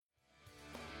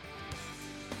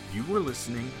You are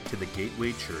listening to the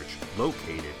Gateway Church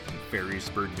located in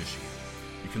Ferrysburg, Michigan.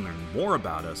 You can learn more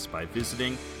about us by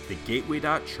visiting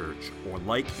thegateway.church or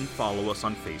like and follow us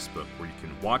on Facebook, where you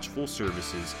can watch full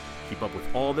services, keep up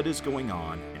with all that is going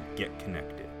on, and get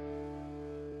connected.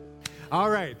 All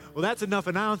right, well, that's enough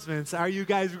announcements. Are you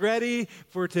guys ready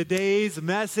for today's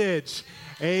message?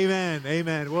 Amen,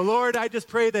 amen. Well, Lord, I just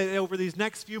pray that over these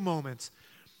next few moments,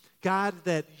 God,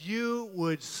 that you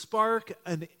would spark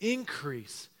an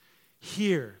increase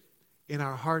here in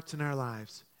our hearts and our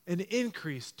lives, an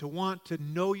increase to want to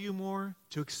know you more,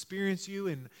 to experience you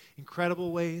in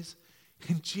incredible ways.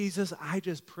 And Jesus, I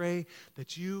just pray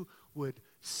that you would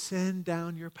send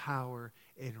down your power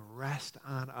and rest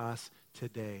on us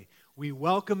today. We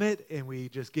welcome it, and we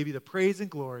just give you the praise and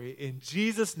glory in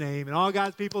Jesus' name. And all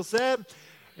God's people said,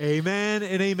 amen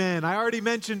and amen. I already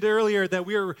mentioned earlier that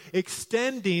we are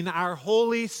extending our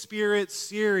Holy Spirit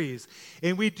series.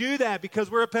 And we do that because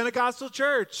we're a Pentecostal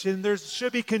church, and there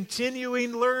should be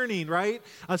continuing learning, right?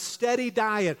 A steady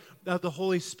diet of the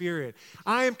Holy Spirit.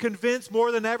 I am convinced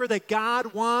more than ever that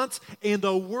God wants and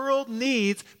the world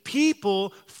needs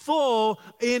people full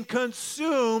and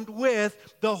consumed with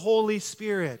the Holy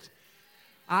Spirit.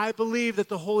 I believe that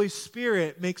the Holy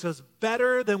Spirit makes us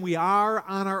better than we are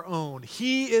on our own.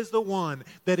 He is the one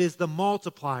that is the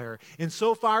multiplier. And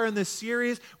so far in this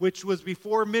series, which was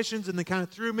before missions and then kind of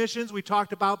through missions, we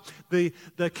talked about the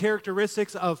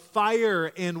characteristics of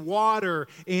fire and water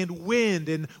and wind.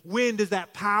 And wind is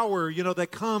that power,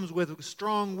 that comes with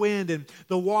strong wind. And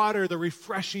the water, the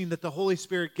refreshing that the Holy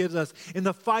Spirit gives us. And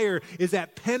the fire is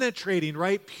that penetrating,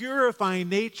 right? Purifying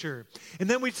nature. And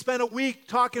then we spent a week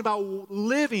talking about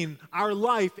living our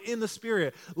life in the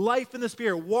Spirit. Life in the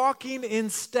Spirit, walking in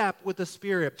step with the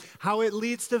Spirit, how it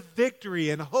leads to victory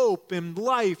and hope and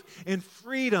life and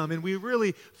freedom. And we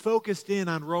really focused in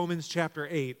on Romans chapter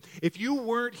 8. If you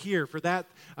weren't here for that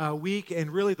week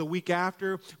and really the week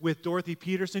after with Dorothy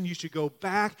Peterson, you should go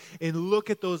back and look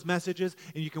at those messages,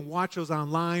 and you can watch those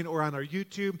online or on our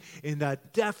YouTube, and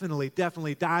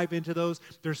definitely dive into those.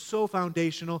 They're so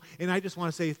foundational, and I just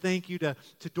want to say thank you to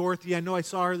Dorothy. I know I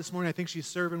saw her this morning. I think she's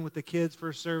serving with the kids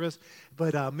first service,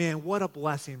 but man, what a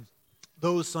blessing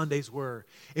those Sundays were.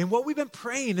 And what we've been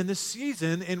praying in this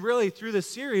season and really through this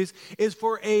series is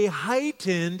for a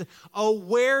heightened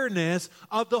awareness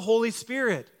of the Holy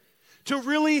Spirit. To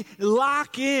really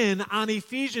lock in on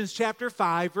Ephesians chapter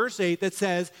 5, verse 8 that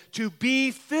says, to be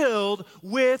filled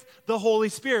with the Holy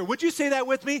Spirit. Would you say that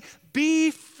with me? Be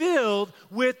filled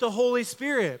with the Holy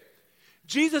Spirit.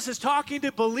 Jesus is talking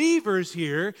to believers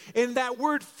here, and that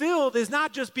word filled is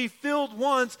not just be filled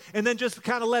once and then just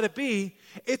kind of let it be.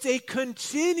 It's a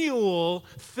continual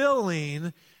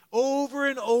filling over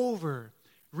and over,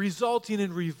 resulting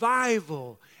in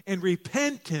revival and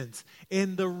repentance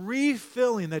and the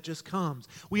refilling that just comes.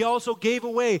 We also gave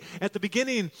away at the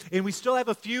beginning, and we still have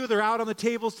a few. They're out on the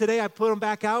tables today. I put them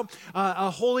back out. A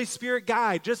Holy Spirit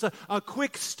guide, just a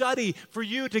quick study for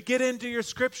you to get into your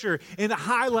scripture and to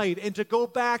highlight and to go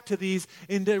back to these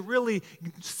and to really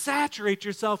saturate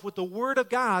yourself with the Word of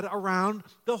God around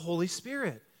the Holy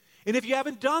Spirit. And if you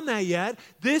haven't done that yet,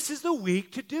 this is the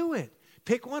week to do it.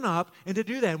 Pick one up and to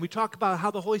do that. And we talk about how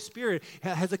the Holy Spirit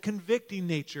has a convicting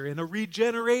nature and a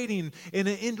regenerating and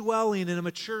an indwelling and a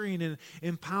maturing and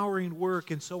empowering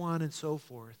work and so on and so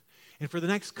forth. And for the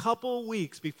next couple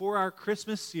weeks before our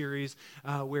Christmas series,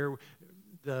 where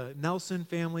the Nelson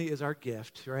family is our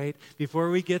gift, right? Before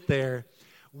we get there,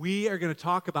 we are going to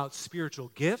talk about spiritual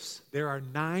gifts. There are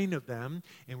 9 of them,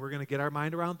 and we're going to get our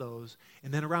mind around those.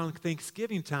 And then around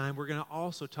Thanksgiving time, we're going to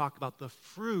also talk about the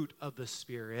fruit of the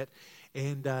Spirit,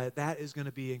 and that is going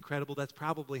to be incredible. That's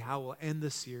probably how we'll end the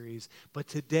series. But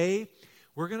today,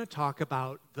 we're going to talk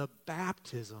about the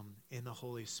baptism in the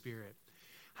Holy Spirit.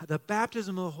 The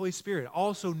baptism of the Holy Spirit,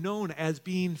 also known as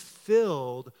being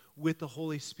filled with the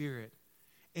Holy Spirit.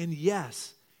 And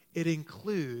yes, it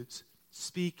includes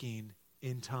speaking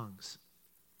in tongues.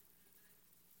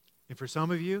 And for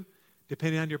some of you,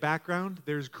 depending on your background,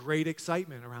 there's great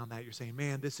excitement around that. You're saying,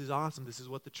 man, this is awesome. This is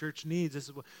what the church needs. This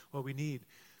is what we need.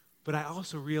 But I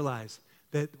also realize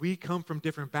that we come from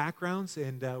different backgrounds,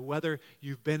 and whether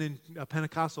you've been in a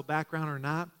Pentecostal background or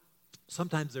not,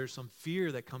 sometimes there's some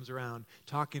fear that comes around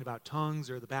talking about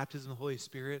tongues or the baptism of the Holy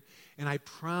Spirit. And I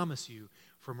promise you,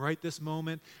 from right this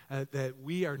moment that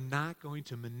we are not going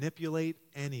to manipulate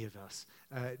any of us.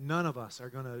 None of us are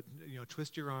going to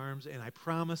twist your arms, and I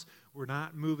promise we're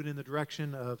not moving in the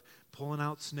direction of pulling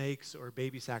out snakes or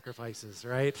baby sacrifices,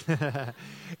 right?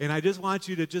 And I just want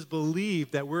you to just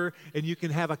believe that and you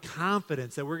can have a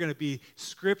confidence that we're going to be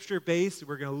scripture-based.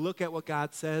 We're going to look at what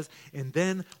God says, and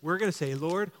then we're going to say,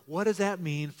 Lord, what does that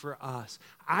mean for us?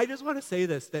 I just want to say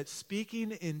this, that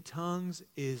speaking in tongues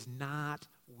is not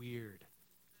weird.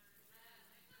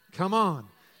 Come on.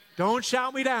 Don't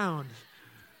shout me down.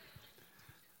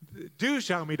 Do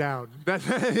shout me down.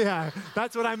 Yeah,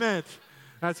 that's what I meant.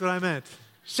 That's what I meant.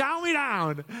 Shout me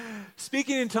down.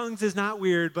 Speaking in tongues is not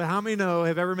weird, but how many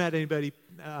have ever met anybody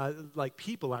like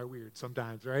people are weird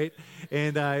sometimes, right?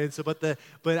 And I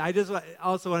just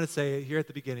also want to say here at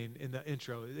the beginning in the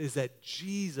intro is that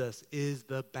Jesus is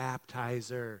the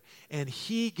baptizer, and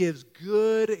he gives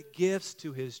good gifts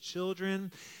to his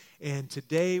children. And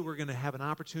today we're going to have an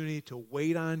opportunity to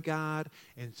wait on God.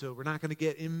 And so we're not going to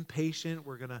get impatient.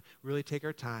 We're going to really take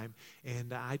our time.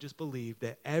 And I just believe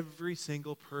that every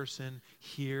single person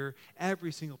here,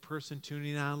 every single person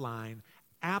tuning online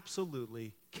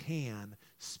absolutely can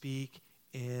speak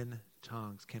in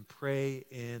tongues, can pray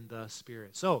in the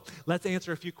Spirit. So let's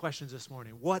answer a few questions this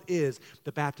morning. What is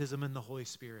the baptism in the Holy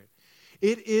Spirit?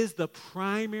 It is the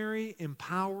primary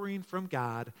empowering from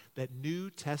God that New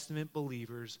Testament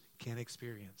believers can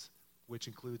experience, which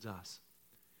includes us.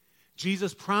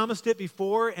 Jesus promised it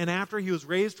before and after he was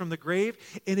raised from the grave,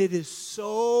 and it is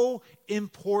so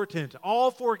important.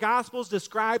 All four Gospels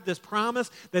describe this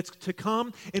promise that's to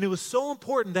come, and it was so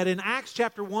important that in Acts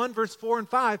chapter 1, verse 4 and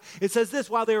 5, it says this,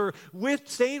 while they were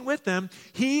staying with them,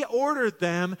 he ordered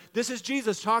them, this is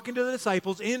Jesus talking to the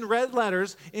disciples in red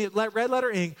letters, red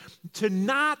letter ink, to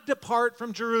not depart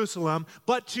from Jerusalem,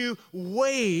 but to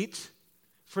wait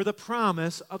for the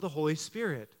promise of the Holy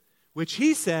Spirit, which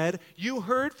he said, you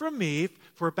heard from me,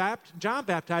 for John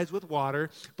baptized with water,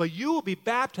 but you will be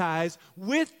baptized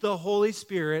with the Holy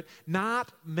Spirit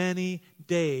not many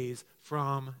days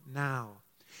from now.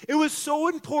 It was so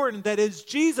important that as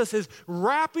Jesus is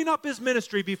wrapping up his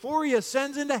ministry before he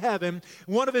ascends into heaven,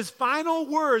 one of his final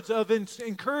words of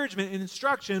encouragement and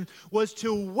instruction was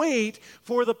to wait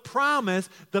for the promise,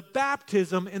 the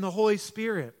baptism in the Holy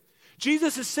Spirit.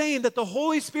 Jesus is saying that the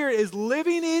Holy Spirit is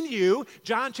living in you.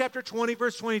 John chapter 20,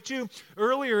 verse 22,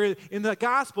 earlier in the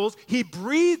Gospels, he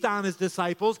breathed on his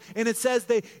disciples, and it says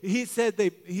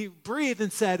he breathed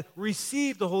and said,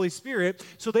 receive the Holy Spirit.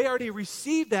 So they already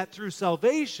received that through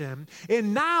salvation,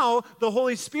 and now the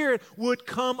Holy Spirit would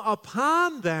come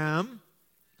upon them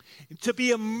to be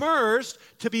immersed,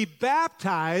 to be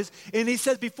baptized. And he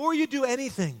says, before you do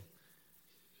anything,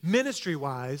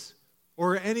 ministry-wise,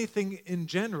 or anything in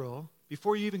general,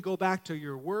 before you even go back to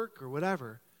your work or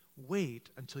whatever, wait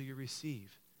until you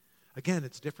receive. Again,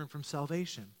 it's different from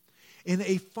salvation. And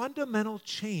a fundamental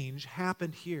change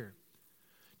happened here.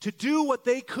 To do what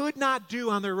they could not do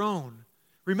on their own.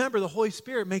 Remember, the Holy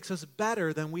Spirit makes us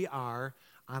better than we are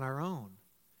on our own.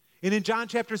 And in John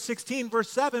chapter 16,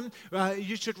 verse 7,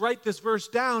 you should write this verse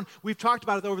down. We've talked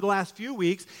about it over the last few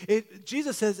weeks.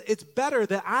 Jesus says, it's better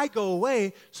that I go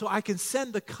away so I can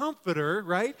send the Comforter,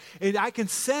 right? And I can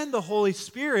send the Holy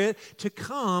Spirit to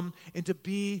come and to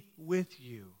be with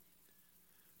you.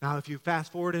 Now, if you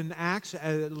fast forward in Acts,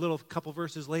 a little couple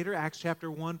verses later, Acts chapter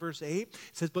 1, verse 8, it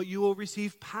says, but you will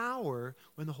receive power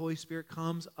when the Holy Spirit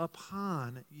comes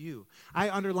upon you. I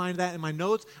underlined that in my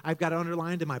notes. I've got it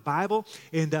underlined in my Bible.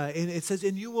 And it says,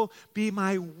 and you will be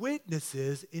my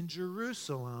witnesses in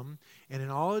Jerusalem and in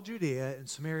all of Judea and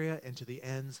Samaria and to the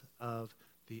ends of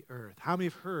the earth. How many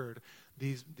have heard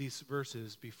these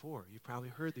verses before? You've probably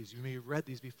heard these. You may have read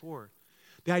these before.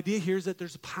 The idea here is that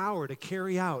there's power to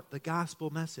carry out the gospel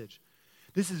message.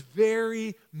 This is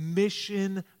very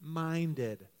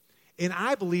mission-minded. And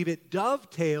I believe it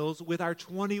dovetails with our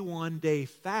 21-day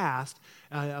fast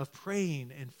of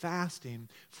praying and fasting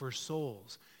for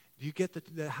souls. Do you get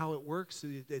how it works?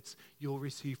 You'll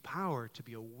receive power to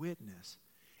be a witness.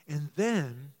 And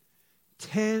then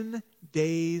 10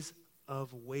 days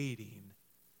of waiting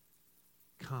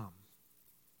come.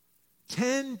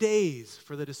 10 days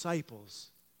for the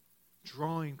disciples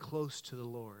drawing close to the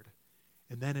Lord.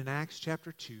 And then in Acts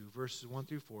chapter 2, verses 1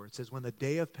 through 4, it says, when the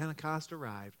day of Pentecost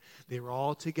arrived, they were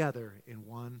all together in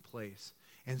one place.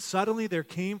 And suddenly there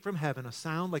came from heaven a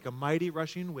sound like a mighty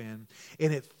rushing wind,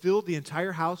 and it filled the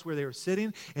entire house where they were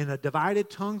sitting, and the divided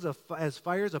tongues as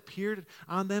fires appeared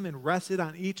on them and rested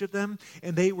on each of them.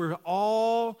 And they were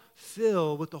all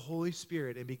filled with the Holy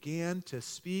Spirit and began to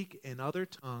speak in other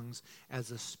tongues as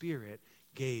the Spirit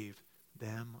gave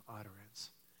them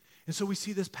utterance. And so we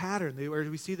see this pattern, where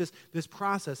we see this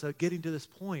process of getting to this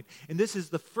point. And this is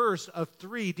the first of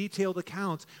 3 detailed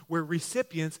accounts where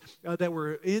recipients that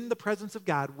were in the presence of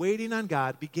God, waiting on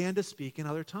God, began to speak in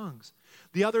other tongues.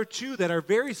 The other 2 that are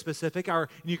very specific are,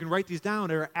 and you can write these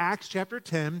down, are Acts chapter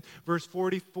 10, verse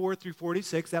 44 through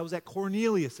 46. That was at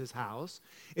Cornelius' house.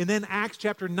 And then Acts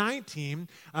chapter 19,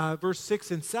 verse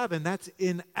 6 and 7, that's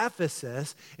in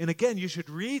Ephesus. And again, you should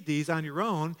read these on your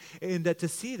own and to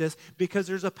see this, because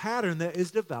there's a pattern that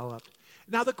is developed.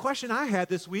 Now, the question I had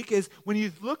this week is, when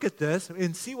you look at this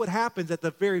and see what happens at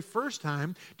the very first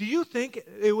time, do you think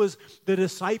it was the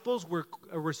disciples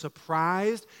were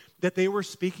surprised that they were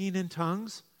speaking in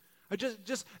tongues?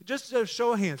 Just a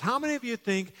show of hands. How many of you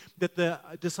think that the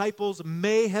disciples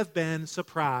may have been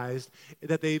surprised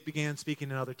that they began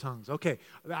speaking in other tongues? Okay,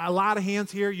 a lot of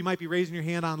hands here. You might be raising your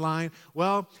hand online.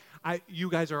 Well, you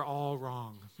guys are all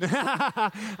wrong.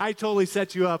 I totally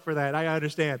set you up for that. I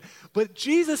understand. But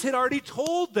Jesus had already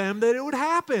told them that it would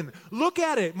happen. Look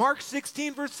at it. Mark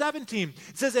 16, verse 17.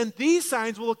 It says, "And these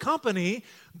signs will accompany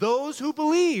those who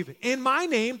believe. In my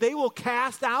name, they will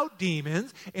cast out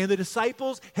demons." And the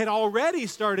disciples had already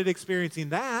started experiencing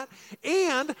that.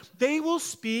 "And they will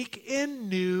speak in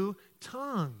new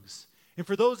tongues." And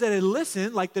for those that had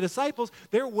listened, like the disciples,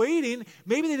 they're waiting.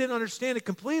 Maybe they didn't understand it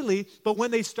completely, but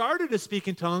when they started to speak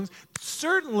in tongues,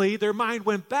 certainly their mind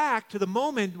went back to the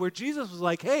moment where Jesus was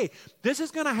like, "Hey, this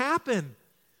is going to happen.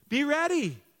 Be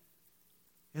ready."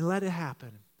 And let it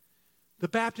happen. The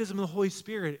baptism of the Holy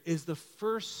Spirit is the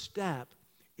first step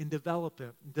in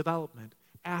development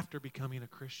after becoming a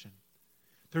Christian.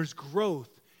 There's growth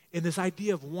in this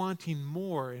idea of wanting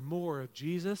more and more of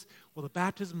Jesus. Well, the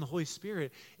baptism of the Holy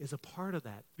Spirit is a part of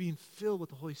that, being filled with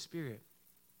the Holy Spirit.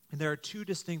 And there are 2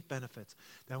 distinct benefits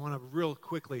that I want to real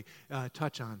quickly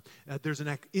touch on. There's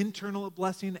an internal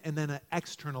blessing and then an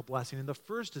external blessing. And the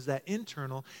first is that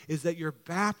internal is that you're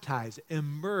baptized,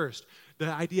 immersed, the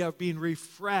idea of being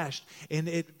refreshed, and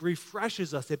it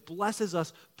refreshes us. It blesses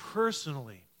us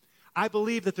personally. I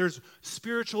believe that there's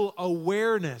spiritual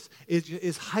awareness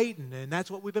is heightened, and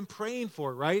that's what we've been praying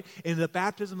for, right? And the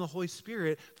baptism of the Holy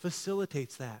Spirit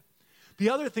facilitates that. The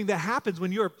other thing that happens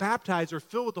when you're baptized or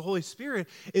filled with the Holy Spirit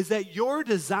is that your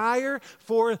desire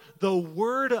for the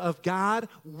Word of God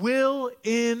will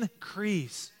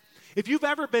increase. If you've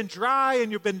ever been dry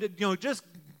and you've been, just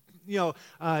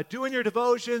doing your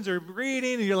devotions or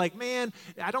reading, and you're like, "Man,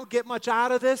 I don't get much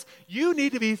out of this," you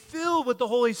need to be filled with the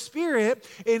Holy Spirit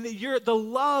and the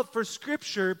love for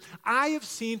Scripture. I have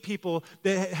seen people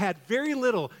that had very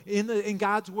little in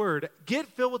God's Word get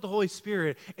filled with the Holy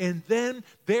Spirit, and then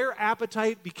their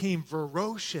appetite became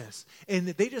ferocious, and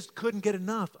they just couldn't get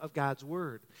enough of God's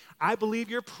Word. I believe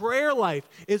your prayer life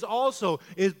is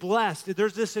blessed.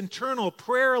 There's this internal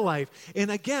prayer life. And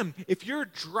again, if you're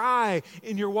dry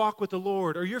in your walk with the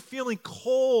Lord, or you're feeling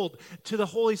cold to the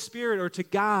Holy Spirit or to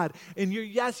God, and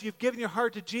you've given your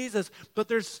heart to Jesus, but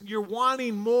you're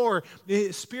wanting more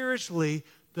spiritually,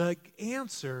 the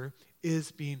answer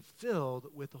is being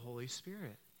filled with the Holy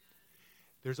Spirit.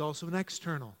 There's also an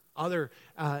external, other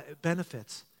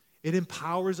benefits. It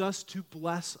empowers us to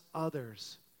bless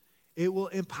others. It will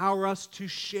empower us to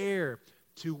share,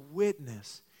 to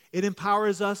witness. It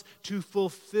empowers us to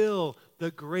fulfill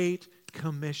the Great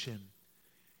Commission.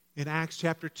 In Acts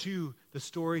chapter 2, the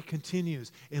story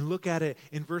continues. And look at it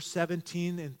in verse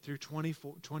 17 and through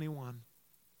 21.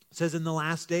 It says, "In the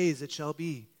last days it shall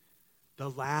be." The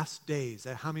last days.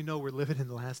 How many know we're living in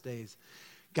the last days?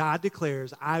 God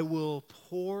declares, "I will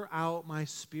pour out my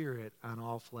Spirit on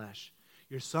all flesh.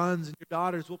 Your sons and your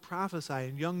daughters will prophesy,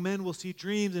 and young men will see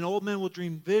dreams, and old men will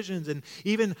dream visions, and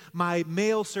even my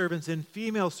male servants and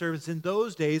female servants in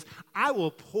those days, I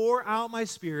will pour out my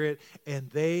Spirit, and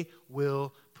they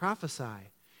will prophesy."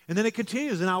 And then it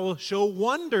continues, "And I will show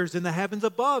wonders in the heavens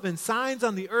above and signs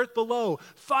on the earth below,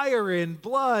 fire and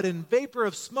blood and vapor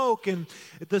of smoke, and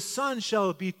the sun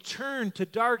shall be turned to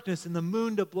darkness and the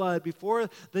moon to blood before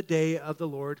the day of the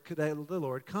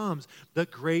Lord comes, the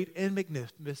great and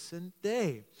magnificent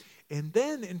day." And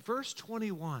then in verse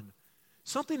 21,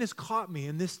 something has caught me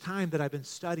in this time that I've been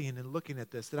studying and looking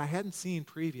at this that I hadn't seen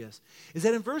previous, is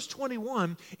that in verse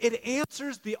 21, it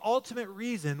answers the ultimate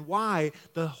reason why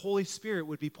the Holy Spirit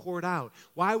would be poured out,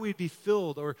 why we'd be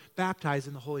filled or baptized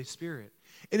in the Holy Spirit.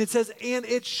 And it says, "And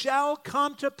it shall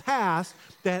come to pass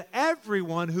that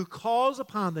everyone who calls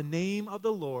upon the name of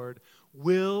the Lord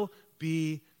will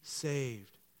be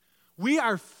saved." We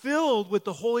are filled with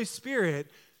the Holy Spirit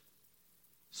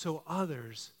so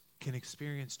others can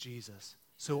experience Jesus,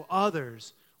 so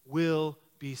others will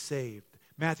be saved.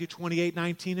 Matthew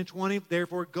 28:19 and 20,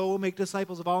 therefore go and make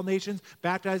disciples of all nations,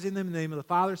 baptizing them in the name of the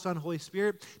Father, Son, and Holy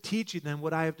Spirit, teaching them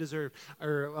what I have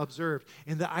observed.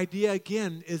 And the idea,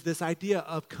 again, is this idea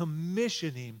of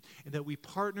commissioning, and that we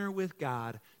partner with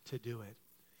God to do it.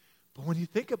 But when you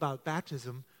think about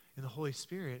baptism in the Holy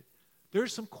Spirit,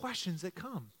 there's some questions that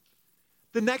come.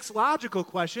 The next logical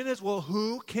question is, well,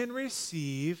 who can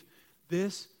receive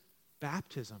this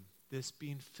baptism, this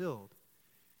being filled?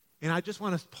 And I just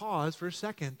want to pause for a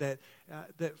second that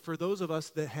for those of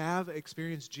us that have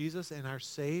experienced Jesus and are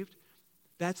saved,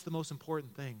 that's the most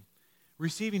important thing.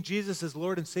 Receiving Jesus as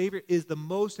Lord and Savior is the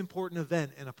most important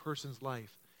event in a person's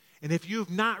life. And if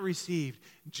you've not received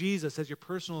Jesus as your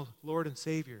personal Lord and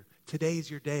Savior,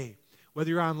 today's your day. Whether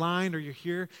you're online or you're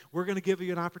here, we're going to give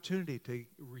you an opportunity to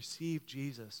receive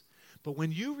Jesus. But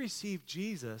when you receive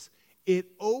Jesus, it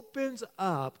opens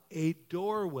up a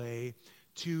doorway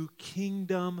to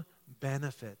kingdom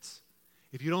benefits.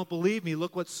 If you don't believe me,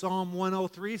 look what Psalm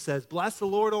 103 says. Bless the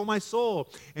Lord, O my soul,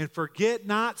 and forget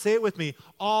not, say it with me,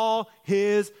 all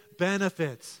his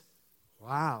benefits.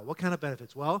 Wow, what kind of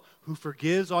benefits? Well, who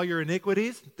forgives all your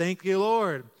iniquities? Thank you,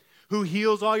 Lord. Who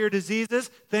heals all your diseases?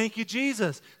 Thank you,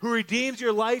 Jesus. Who redeems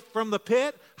your life from the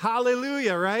pit?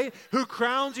 Hallelujah, right? Who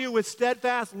crowns you with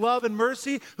steadfast love and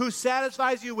mercy? Who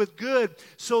satisfies you with good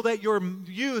so that your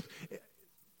youth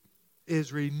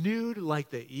is renewed like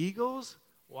the eagles?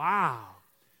 Wow,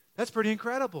 that's pretty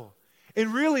incredible.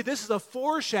 And really, this is a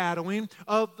foreshadowing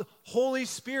of the Holy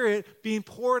Spirit being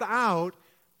poured out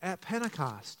at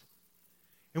Pentecost.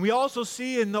 And we also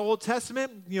see in the Old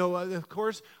Testament, of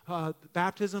course,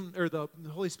 baptism or the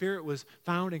Holy Spirit was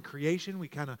found in creation. We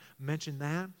kind of mentioned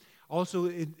that. Also,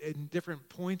 in different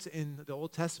points in the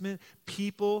Old Testament,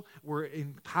 people were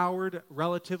empowered,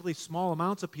 relatively small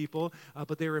amounts of people,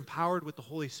 but they were empowered with the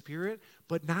Holy Spirit.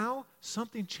 But now,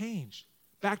 something changed.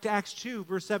 Back to Acts 2,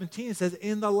 verse 17, it says,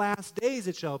 in the last days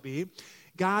it shall be,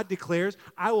 God declares,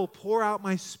 I will pour out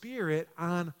my Spirit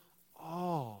on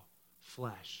all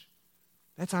flesh.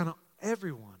 That's on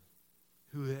everyone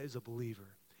who is a believer.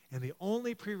 And the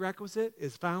only prerequisite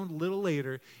is found a little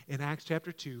later in Acts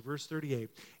chapter 2, verse 38,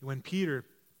 when Peter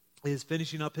is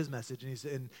finishing up his message,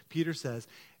 and Peter says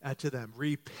to them,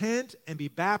 repent and be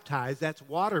baptized, that's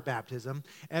water baptism,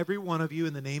 every one of you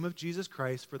in the name of Jesus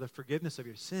Christ for the forgiveness of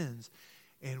your sins.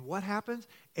 And what happens?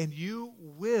 And you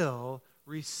will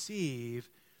receive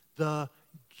the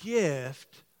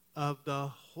gift of the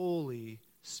Holy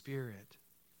Spirit.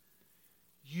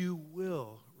 You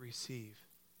will receive.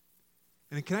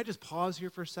 And can I just pause here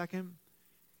for a second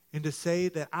and to say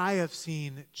that I have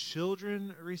seen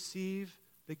children receive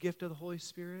the gift of the Holy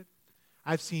Spirit.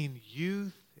 I've seen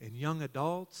youth and young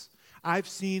adults. I've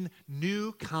seen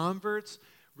new converts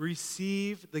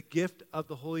receive the gift of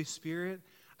the Holy Spirit.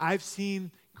 I've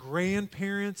seen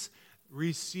grandparents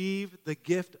receive the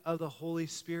gift of the Holy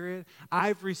Spirit.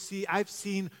 I've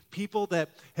seen people that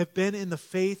have been in the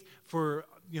faith for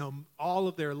all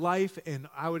of their life, and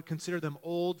I would consider them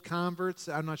old converts.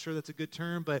 I'm not sure that's a good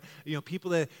term, but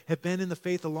people that have been in the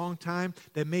faith a long time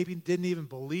that maybe didn't even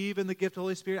believe in the gift of the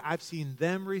Holy Spirit, I've seen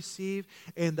them receive,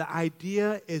 and the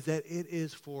idea is that it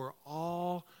is for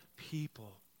all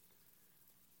people.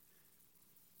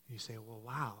 You say, well,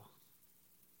 wow.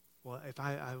 Well, if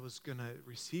I was going to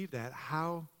receive that,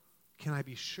 how can I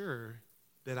be sure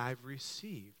that I've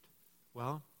received?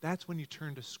 Well, that's when you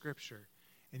turn to Scripture.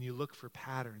 And you look for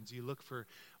patterns, you look for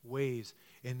ways.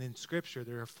 And in Scripture,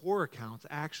 there are 4 accounts,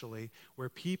 actually, where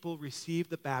people received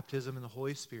the baptism in the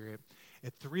Holy Spirit.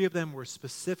 And 3 of them were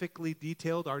specifically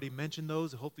detailed. I already mentioned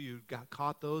those. Hopefully you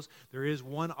caught those. There is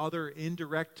one other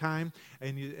indirect time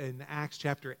in Acts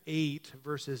chapter 8,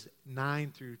 verses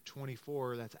 9 through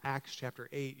 24. That's Acts chapter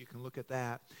 8. You can look at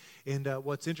that. And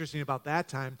what's interesting about that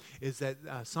time is that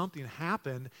something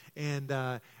happened,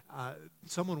 and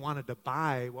someone wanted to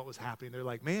buy what was happening. They're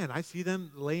like, man, I see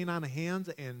them laying on of hands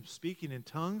and speaking in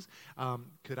tongues.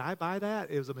 Could I buy that?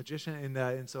 It was a magician,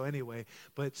 and so anyway.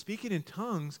 But speaking in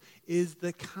tongues is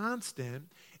the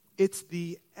constant. It's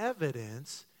the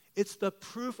evidence. It's the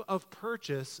proof of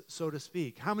purchase, so to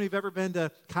speak. How many have ever been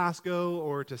to Costco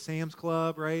or to Sam's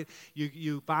Club, right?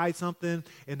 You buy something,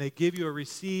 and they give you a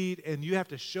receipt, and you have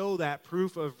to show that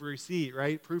proof of receipt,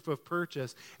 right? Proof of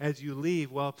purchase as you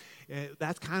leave. Well,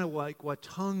 that's kind of like what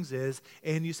tongues is.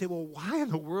 And you say, well, why in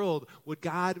the world would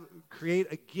God create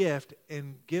a gift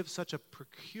and give such a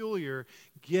peculiar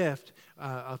gift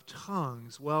of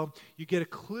tongues? Well, you get a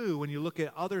clue when you look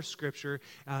at other Scripture.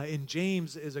 In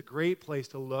James is a great place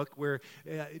to look, where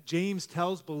James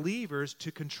tells believers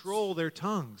to control their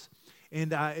tongues.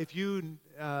 And if you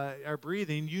are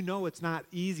breathing, you know it's not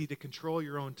easy to control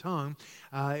your own tongue.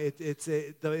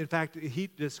 In fact, he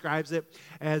describes it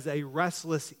as a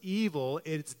restless evil.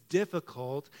 It's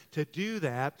difficult to do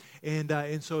that.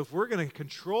 And so if we're going to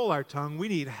control our tongue, we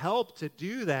need help to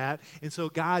do that. And so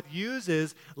God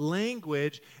uses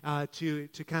language to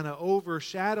kind of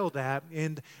overshadow that.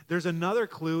 And there's another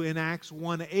clue in Acts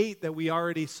 1:8 that we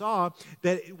already saw,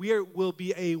 that will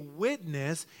be a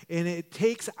witness, and it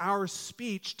takes our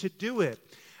speech to do it.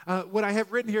 What I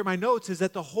have written here in my notes is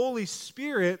that the Holy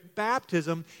Spirit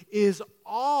baptism is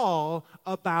all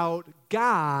about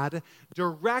God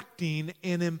directing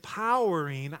and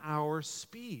empowering our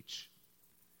speech.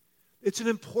 It's an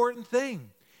important thing.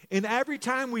 And every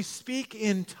time we speak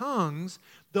in tongues,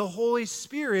 the Holy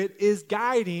Spirit is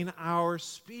guiding our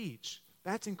speech.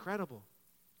 That's incredible.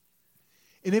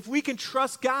 And if we can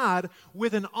trust God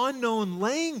with an unknown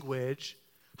language,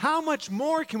 how much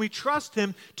more can we trust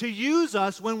Him to use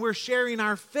us when we're sharing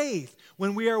our faith,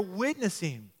 when we are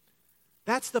witnessing?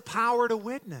 That's the power to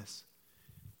witness.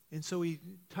 And so He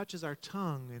touches our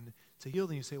tongue, and it's a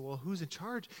yielding. You say, well, who's in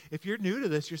charge? If you're new to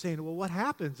this, you're saying, well, what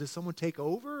happens? Does someone take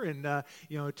over? And,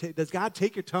 does God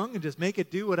take your tongue and just make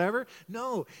it do whatever?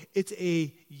 No, it's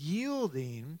a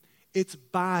yielding. It's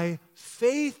by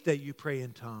faith that you pray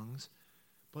in tongues.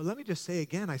 But let me just say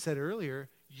again, I said earlier,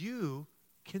 you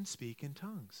can speak in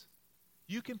tongues.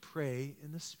 You can pray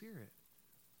in the Spirit.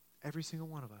 Every single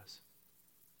one of us.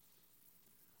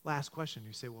 Last question,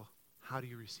 you say, well, how do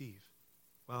you receive?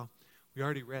 Well, we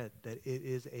already read that it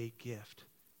is a gift.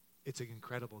 It's an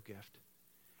incredible gift.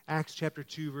 Acts chapter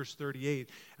 2, verse 38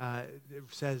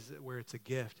 says where it's a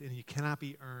gift, and you cannot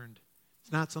be earned.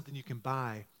 It's not something you can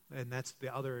buy, and that's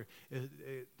the other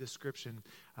description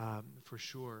for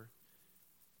sure.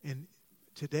 And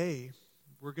today,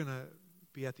 we're going to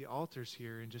be at the altars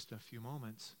here in just a few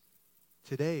moments.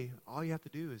 Today, all you have to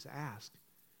do is ask.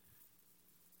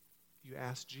 You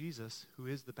ask Jesus, who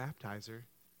is the baptizer,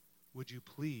 would you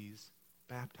please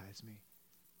baptize me?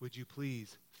 Would you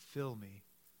please fill me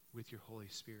with your Holy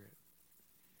Spirit?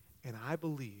 And I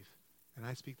believe, and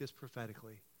I speak this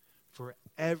prophetically, for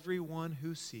everyone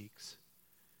who seeks,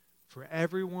 for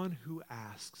everyone who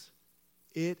asks,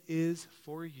 it is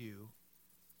for you,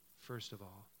 first of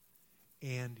all,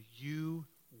 and you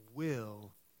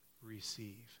will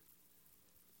receive.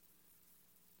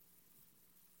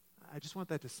 I just want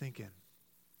that to sink in.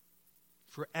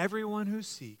 For everyone who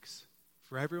seeks,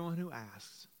 for everyone who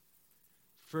asks,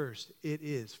 first, it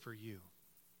is for you.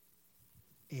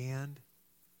 And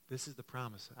this is the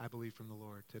promise, I believe, from the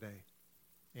Lord today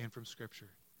and from Scripture.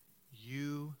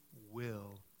 You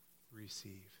will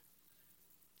receive.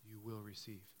 You will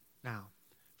receive. Now,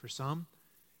 for some,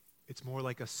 it's more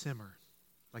like a simmer,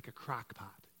 like a crock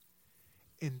pot.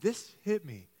 And this hit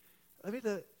me.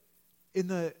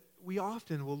 We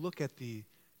often will look at the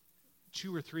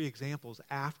 2 or 3 examples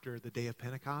after the day of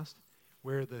Pentecost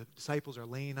where the disciples are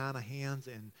laying on of hands,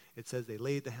 and it says they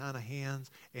laid the on of hands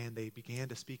and they began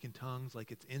to speak in tongues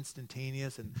like it's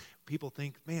instantaneous, and people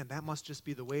think, man, that must just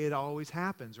be the way it always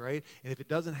happens, right? And if it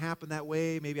doesn't happen that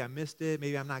way, maybe I missed it,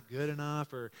 maybe I'm not good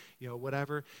enough, or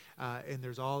whatever, and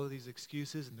there's all of these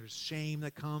excuses, and there's shame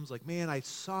that comes, like, man, I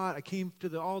saw it, I came to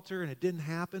the altar and it didn't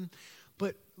happen.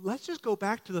 But let's just go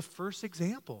back to the first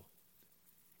example.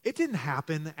 It didn't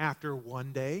happen after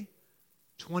one day,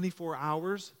 24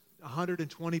 hours,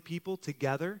 120 people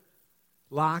together,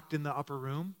 locked in the upper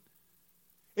room.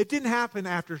 It didn't happen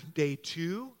after day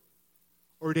 2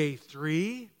 or day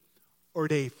 3 or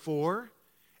day 4.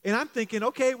 And I'm thinking,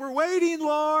 okay, we're waiting,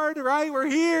 Lord, right? We're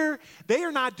here. They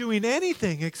are not doing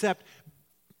anything except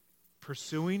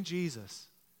pursuing Jesus,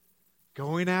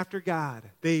 going after God.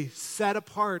 They set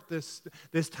apart this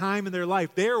time in their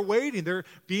life. They're waiting. They're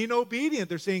being obedient.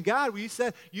 They're saying, God, you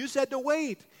said to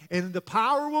wait, and the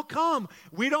power will come.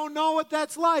 We don't know what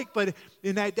that's like, but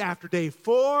after day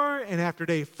 4 and after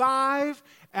day 5,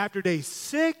 after day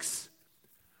 6,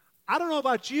 I don't know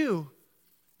about you.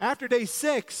 After day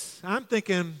 6, I'm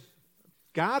thinking,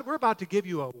 God, we're about to give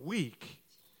you a week.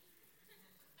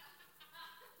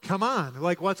 Come on,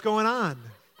 like, what's going on?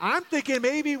 I'm thinking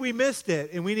maybe we missed it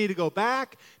and we need to go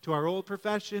back to our old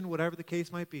profession, whatever the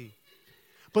case might be.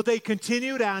 But they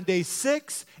continued on day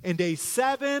 6 and day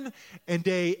 7 and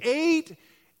day 8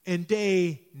 and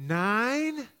day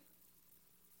 9.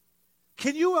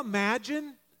 Can you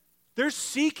imagine? They're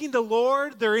seeking the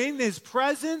Lord. They're in His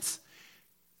presence.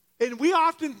 And we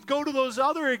often go to those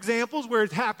other examples where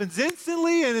it happens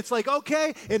instantly, and it's like,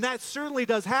 okay, and that certainly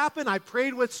does happen. I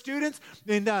prayed with students,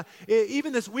 and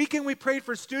even this weekend we prayed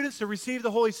for students to receive the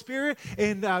Holy Spirit,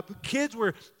 and kids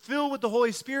were filled with the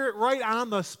Holy Spirit right on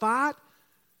the spot.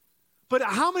 But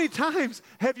how many times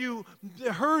have you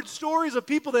heard stories of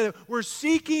people that were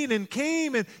seeking and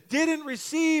came and didn't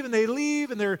receive, and they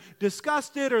leave and they're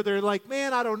disgusted, or they're like,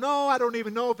 man, I don't know. I don't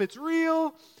even know if it's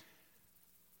real.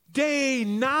 Day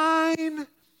 9,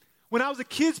 when I was a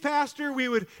kids pastor, we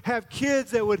would have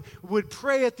kids that would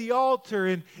pray at the altar,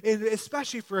 and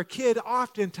especially for a kid,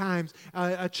 oftentimes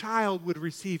a child would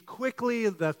receive quickly.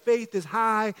 The faith is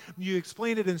high. You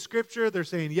explain it in Scripture. They're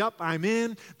saying, yep, I'm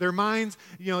in. Their minds,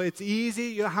 it's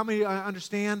easy. How many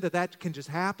understand that can just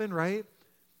happen, right?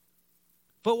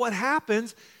 But what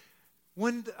happens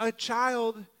when a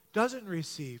child doesn't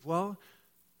receive? Well,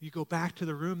 you go back to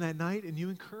the room that night and you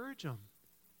encourage them.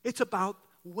 It's about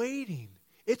waiting.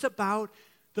 It's about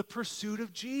the pursuit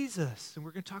of Jesus. And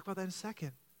we're going to talk about that in a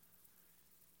second.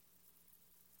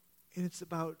 And it's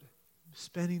about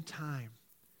spending time.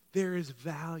 There is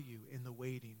value in the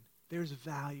waiting. There's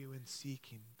value in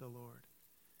seeking the Lord.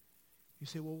 You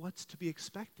say, well, what's to be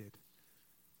expected?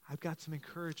 I've got some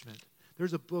encouragement.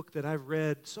 There's a book that I've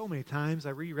read so many times. I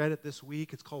reread it this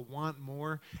week. It's called Want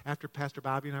More, after Pastor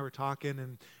Bobby and I were talking.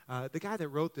 And the guy that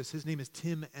wrote this, his name is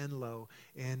Tim Enlow.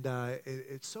 And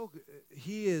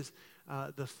he is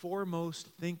the foremost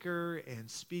thinker and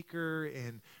speaker,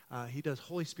 and he does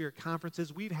Holy Spirit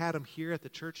conferences. We've had him here at the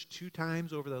church 2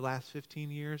 times over the last 15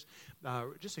 years.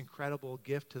 Just incredible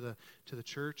gift to the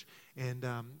church. And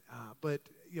but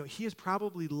he has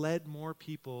probably led more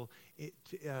people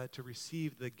to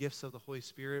receive the gifts of the Holy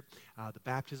Spirit, the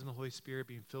baptism of the Holy Spirit,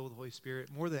 being filled with the Holy Spirit,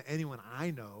 more than anyone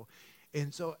I know.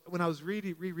 And so when I was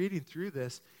rereading through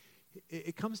this,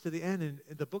 it comes to the end, and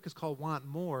the book is called Want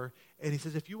More, and he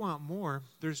says, if you want more,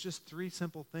 there's just 3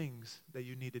 simple things that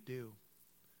you need to do.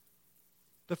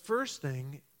 The first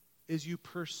thing is you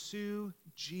pursue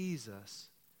Jesus.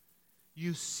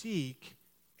 You seek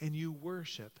and you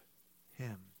worship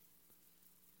him.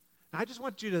 Now, I just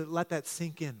want you to let that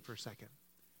sink in for a second.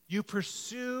 You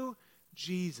pursue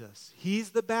Jesus.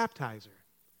 He's the baptizer.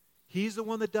 He's the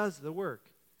one that does the work.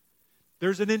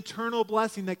 There's an internal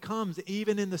blessing that comes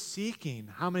even in the seeking.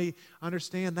 How many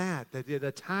understand that? That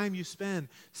the time you spend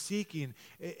seeking,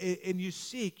 and you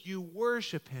seek, you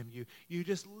worship him. You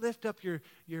just lift up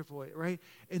your voice, right?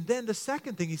 And then the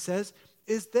second thing he says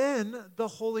is then the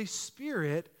Holy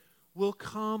Spirit will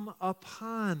come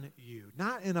upon you.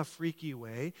 Not in a freaky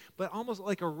way, but almost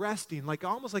like a resting,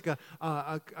 almost like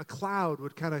a cloud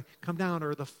would kind of come down,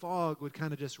 or the fog would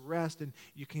kind of just rest, and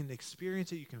you can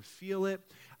experience it, you can feel it.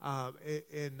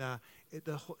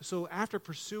 So after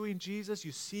pursuing Jesus,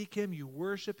 you seek him, you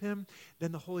worship him,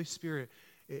 then the Holy Spirit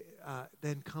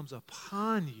then comes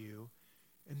upon you.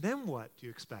 And then what do you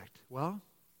expect? Well,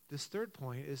 this third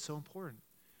point is so important.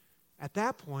 At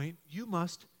that point, you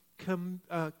must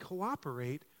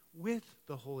cooperate with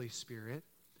the Holy Spirit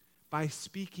by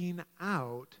speaking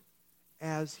out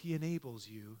as he enables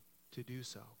you to do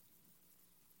so.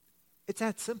 It's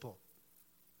that simple.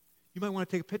 You might want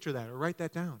to take a picture of that or write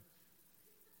that down.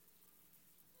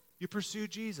 You pursue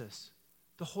Jesus.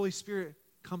 The Holy Spirit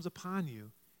comes upon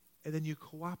you, and then you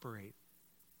cooperate,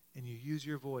 and you use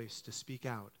your voice to speak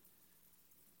out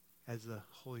as the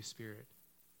Holy Spirit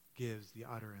gives the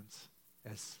utterance,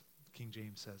 as King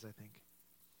James says, I think.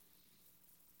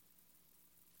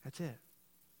 That's it.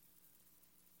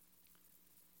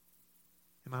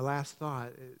 And my last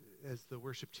thought, as the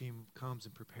worship team comes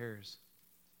and prepares,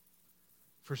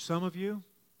 for some of you,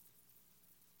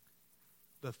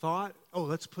 the thought,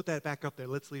 let's put that back up there.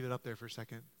 Let's leave it up there for a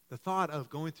second. The thought of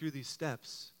going through these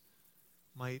steps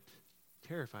might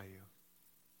terrify you.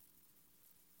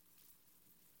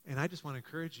 And I just want to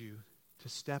encourage you to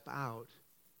step out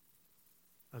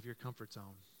of your comfort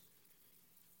zone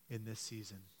in this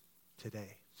season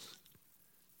today.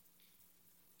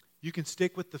 You can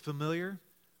stick with the familiar,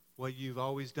 what you've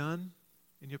always done,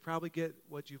 and you'll probably get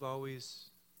what you've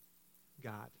always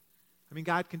got. I mean,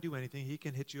 God can do anything. He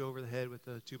can hit you over the head with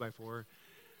a 2x4.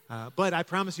 But I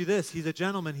promise you this, he's a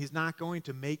gentleman. He's not going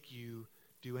to make you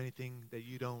do anything that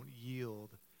you don't yield,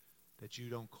 that you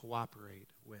don't cooperate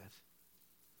with.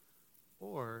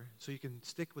 Or, so you can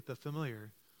stick with the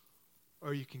familiar,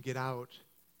 or you can get out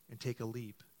and take a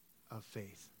leap of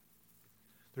faith.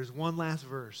 There's one last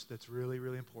verse that's really,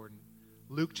 really important.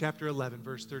 Luke chapter 11,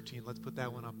 verse 13. Let's put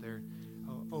that one up there.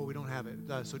 Oh, we don't have it.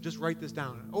 So just write this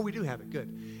down. Oh, we do have it.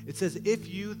 Good. It says, if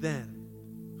you then,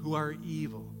 who are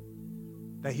evil,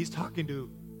 that he's talking to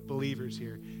believers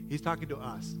here. He's talking to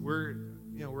us. We're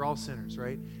all sinners,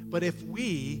 right? But if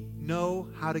we know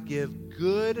how to give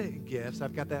good gifts,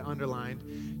 I've got that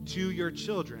underlined, to your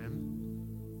children,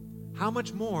 how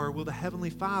much more will the Heavenly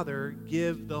Father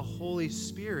give the Holy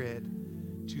Spirit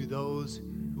to those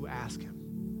who ask him?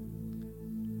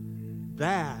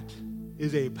 That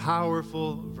is a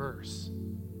powerful verse.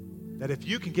 That if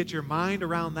you can get your mind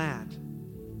around that,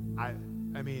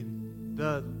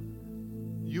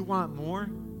 you want more?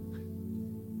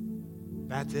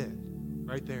 That's it,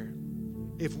 right there.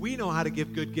 If we know how to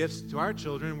give good gifts to our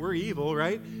children, we're evil,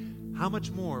 right? How much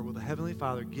more will the Heavenly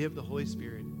Father give the Holy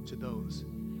Spirit to those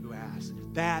who ask?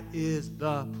 That is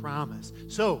the promise.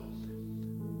 So,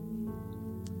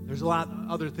 there's a lot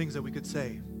of other things that we could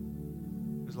say.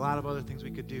 There's a lot of other things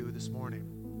we could do this morning.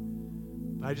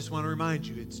 But I just want to remind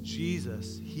you, it's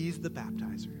Jesus. He's the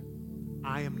baptizer.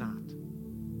 I am not.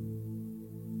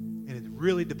 And it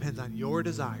really depends on your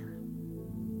desire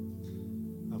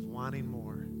of wanting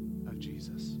more of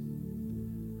Jesus.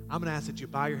 I'm going to ask that you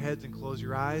bow your heads and close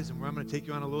your eyes, and I'm going to take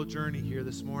you on a little journey here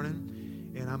this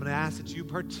morning, and I'm going to ask that you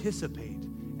participate.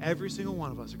 Every single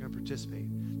one of us are going to participate.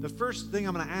 The first thing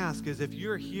I'm going to ask is if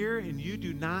you're here and you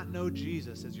do not know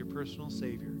Jesus as your personal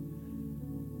Savior,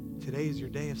 today is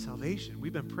your day of salvation.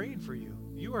 We've been praying for you.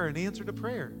 You are an answer to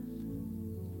prayer.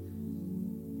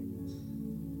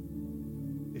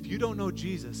 If you don't know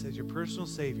Jesus as your personal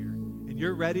Savior and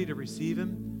you're ready to receive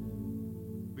Him,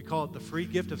 we call it the free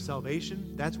gift of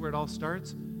salvation. That's where it all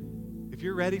starts. If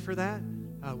you're ready for that,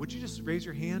 would you just raise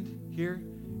your hand here?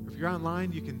 If you're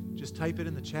online, you can just type it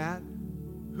in the chat.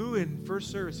 Who in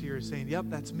first service here is saying, yep,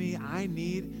 that's me. I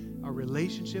need a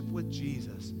relationship with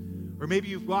Jesus. Or maybe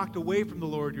you've walked away from the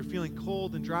Lord. You're feeling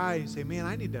cold and dry. And you say, man,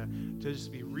 I need to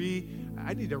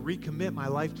recommit my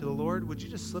life to the Lord. Would you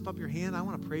just slip up your hand? I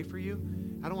want to pray for you.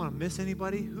 I don't want to miss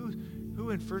anybody. Who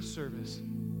in first service?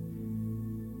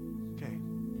 Okay.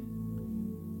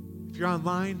 If you're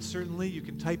online, certainly you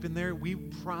can type in there. We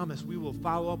promise we will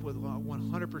follow up with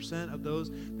 100% of those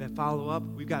that follow up.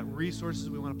 We've got resources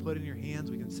we want to put in your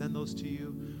hands. We can send those to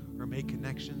you or make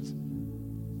connections.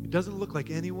 It doesn't look like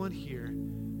anyone here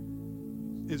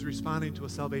is responding to a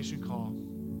salvation call.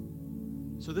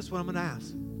 So this is what I'm going to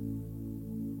ask.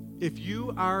 If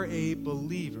you are a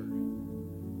believer,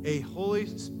 a Holy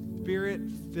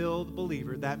Spirit-filled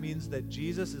believer, that means that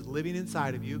Jesus is living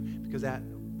inside of you, because at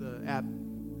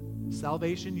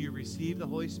salvation you receive the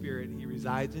Holy Spirit. He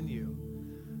resides in you.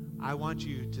 I want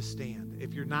you to stand.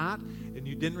 If you're not and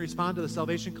you didn't respond to the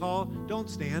salvation call, don't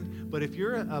stand. But if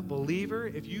you're a believer,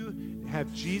 if you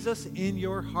have Jesus in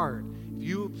your heart, if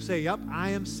you say, yep, I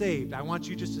am saved, I want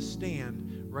you just to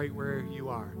stand right where you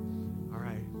are. All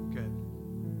right, good.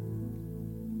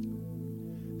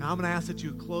 Now I'm going to ask that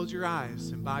you close your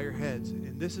eyes and bow your heads.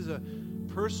 And this is a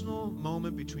personal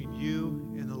moment between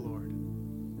you and the Lord.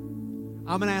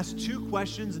 I'm going to ask two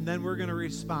questions, and then we're going to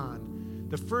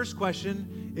respond. The first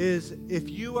question is, if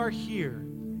you are here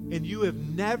and you have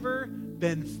never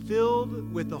been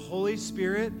filled with the Holy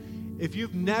Spirit, if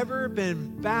you've never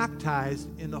been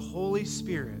baptized in the Holy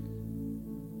Spirit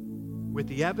with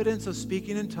the evidence of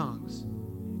speaking in tongues,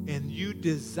 and you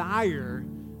desire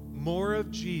more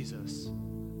of Jesus,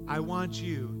 I want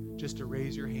you just to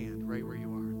raise your hand right where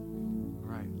you are. All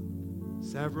right.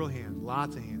 Several hands,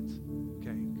 lots of hands.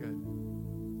 Okay, good.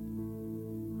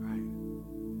 All right,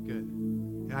 good.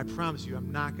 And I promise you,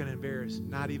 I'm not going to embarrass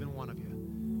not even one of you.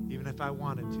 Even if I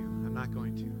wanted to, I'm not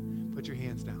going to. Put your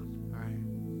hands down. All right.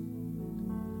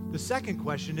 The second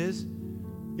question is,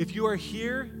 if you are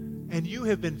here and you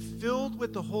have been filled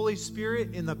with the Holy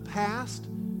Spirit in the past,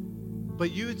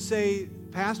 but you would say,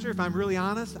 Pastor, if I'm really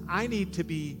honest, I need to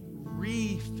be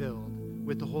refilled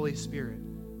with the Holy Spirit.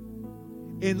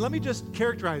 And let me just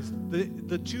characterize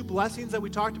the two blessings that we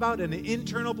talked about, and the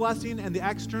internal blessing and the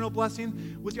external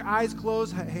blessing. With your eyes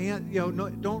closed,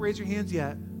 don't raise your hands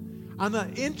yet. On the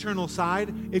internal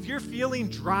side, if you're feeling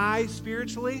dry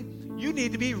spiritually, you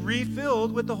need to be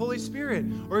refilled with the Holy Spirit.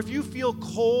 Or if you feel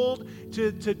cold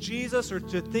to Jesus or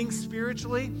to things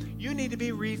spiritually, you need to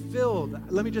be refilled.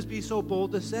 Let me just be so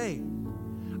bold to say.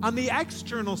 On the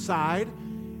external side,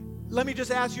 let me just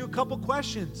ask you a couple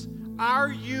questions.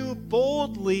 Are you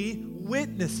boldly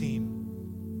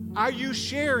witnessing? Are you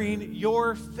sharing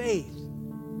your faith?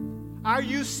 Are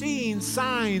you seeing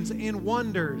signs and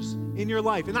wonders in your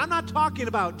life? And I'm not talking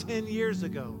about 10 years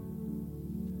ago.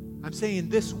 I'm saying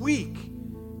this week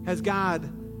has God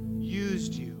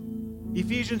used you.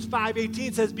 Ephesians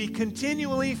 5:18 says, be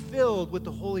continually filled with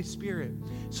the Holy Spirit.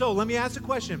 So let me ask a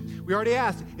question. We already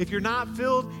asked. If you're not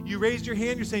filled, you raised your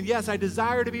hand. You're saying, yes, I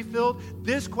desire to be filled.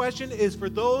 This question is for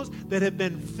those that have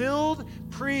been filled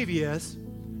previous,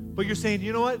 but you're saying,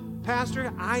 you know what,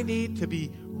 Pastor, I need to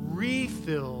be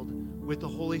refilled with the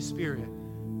Holy Spirit.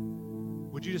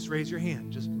 Would you just raise your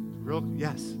hand? Just real,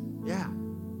 yes, yeah,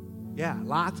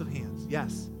 lots of hands,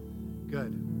 yes,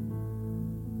 good.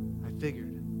 I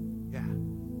figured, yeah,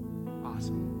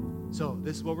 awesome. So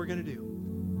this is what we're going to do.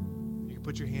 can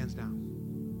put your hands down.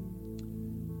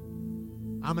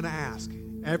 I'm going to ask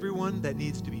everyone that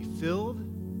needs to be filled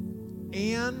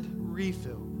and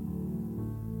refilled,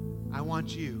 I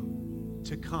want you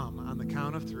to come on the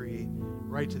count of 3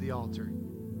 right to the altar.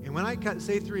 And when I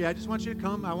say 3, I just want you to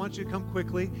come. I want you to come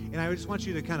quickly. And I just want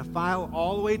you to kind of file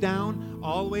all the way down,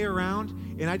 all the way around.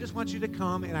 And I just want you to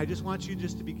come. And I just want you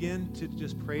just to begin to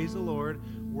just praise the Lord,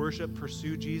 worship,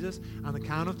 pursue Jesus. On the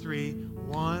count of 3,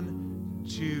 1,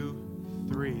 2,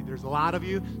 3. There's a lot of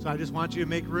you, so I just want you to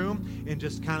make room and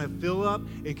just kind of fill up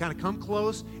and kind of come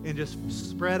close and just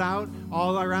spread out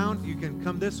all around. You can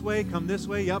come this way,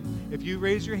 yep. If you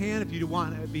raise your hand, if you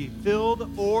want to be filled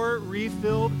or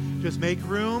refilled, just make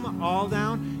room all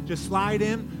down. Just slide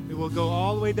in. It will go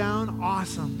all the way down.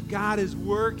 Awesome. God is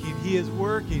working. He is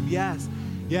working. Yes.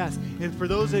 Yes, and for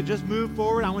those that just moved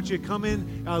forward, I want you to come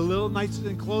in a little nice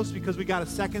and close because we got a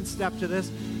second step to this,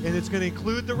 and it's going to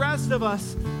include the rest of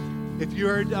us. If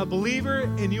you're a believer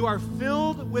and you are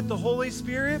filled with the Holy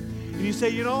Spirit, and you say,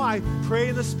 you know, I pray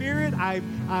in the Spirit,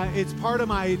 it's part of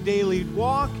my daily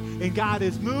walk, and God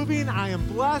is moving, I am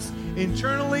blessed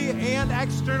internally and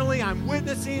externally, I'm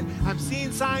witnessing, I'm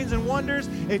seeing signs and wonders.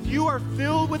 If you are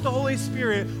filled with the Holy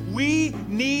Spirit, we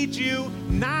need you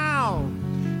now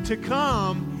to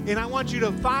come. And I want you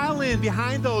to file in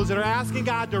behind those that are asking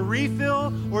God to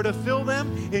refill or to fill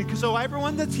them. And so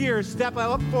everyone that's here, step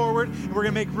up forward, and we're going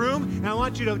to make room. And I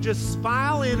want you to just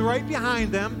file in right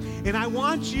behind them. And I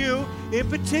want you, in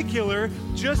particular,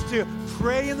 just to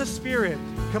pray in the Spirit.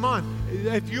 Come on.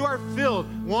 If you are filled,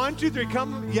 1, 2, 3,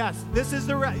 come. Yes, this is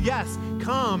yes,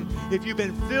 come. If you've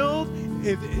been filled,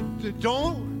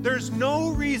 there's no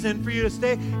reason for you to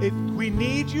stay. We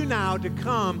need you now to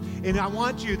come, and I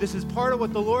want you, this is part of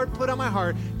what the Lord put on my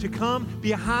heart, to come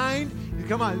behind.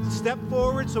 Come on, step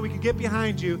forward so we can get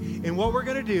behind you. And what we're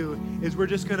going to do is we're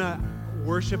just going to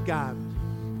worship God.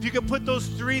 If you could put those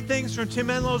 3 things from Tim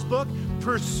Menlow's book,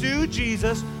 pursue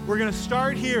Jesus. We're going to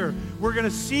start here. We're going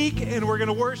to seek and we're going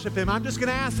to worship Him. I'm just going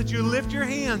to ask that you lift your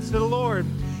hands to the Lord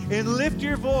and lift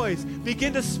your voice.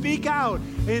 Begin to speak out.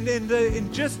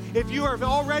 And just, if you are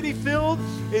already filled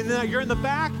and you're in the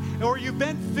back, or you've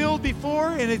been filled before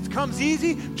and it comes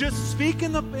easy, just speak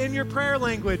in your prayer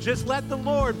language. Just let the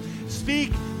Lord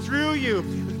speak through you.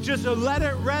 Just let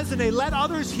it resonate. Let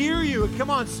others hear you.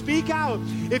 Come on, speak out.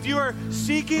 If you are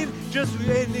seeking,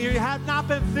 and you have not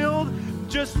been filled,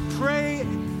 just pray,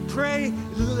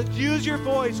 use your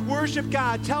voice, worship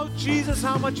God. Tell Jesus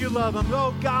how much you love Him.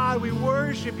 Oh, God, we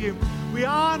worship you. We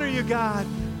honor you, God.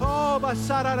 Oh,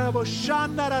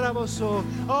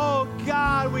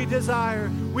 God, we desire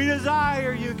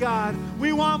you, God.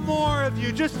 We want more of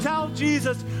you. Just tell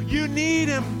Jesus you need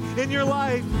Him in your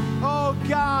life. Oh,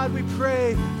 God, we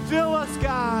pray. Fill us,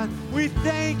 God. We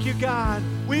thank you, God.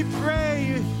 We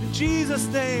pray in Jesus'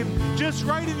 name. Just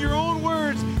write in your own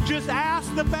words. Just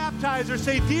ask the baptizer.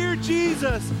 Say, Dear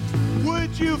Jesus,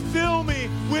 would you fill me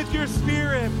with your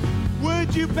Spirit?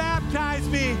 Would you baptize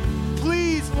me?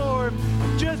 Please, Lord,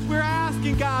 we're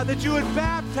asking, God, that you would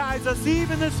baptize us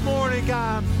even this morning,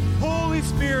 God. Holy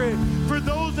Spirit, for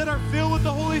those that are filled with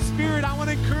the Holy Spirit, I want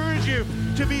to encourage you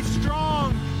to be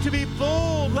strong, to be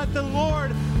bold. Let the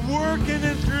Lord work in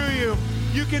and through you.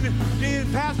 You can,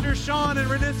 Pastor Sean and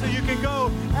Renissa, you can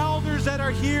go. Elders that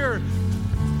are here,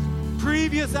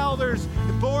 previous elders,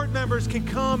 board members can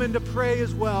come and to pray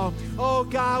as well. Oh,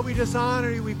 God, we just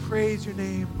honor you. We praise your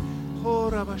name.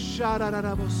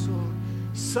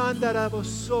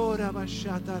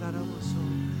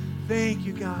 Thank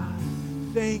you, God.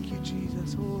 Thank you,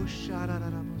 Jesus.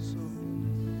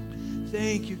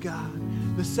 Thank you,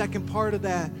 God. The second part of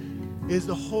that is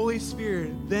the Holy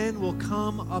Spirit then will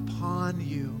come upon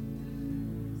you.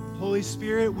 Holy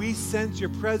Spirit, we sense your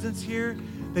presence here,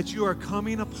 that you are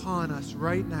coming upon us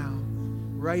right now,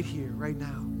 right here, right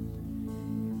now.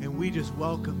 And we just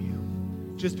welcome you.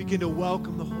 Just begin to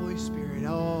welcome the Holy Spirit.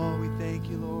 Oh, we thank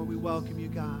you, Lord. We welcome you,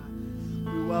 God.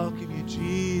 We welcome you,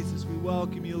 Jesus. We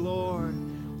welcome you, Lord.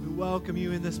 We welcome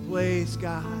you in this place,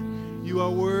 God. You are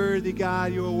worthy,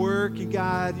 God. You are working,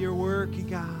 God. You're working,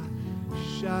 God.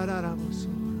 The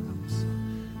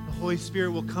Holy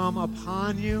Spirit will come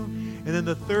upon you. And then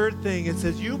the third thing, it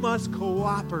says you must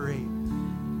cooperate.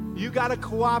 You got to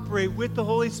cooperate with the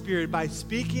Holy Spirit by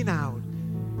speaking out.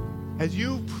 As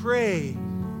you pray,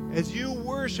 as you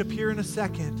worship here in a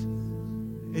second,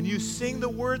 and you sing the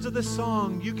words of the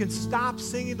song, you can stop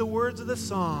singing the words of the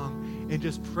song and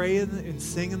just pray and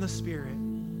sing in the Spirit.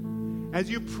 As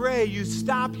you pray, you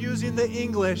stop using the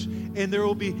English, and there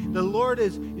will be,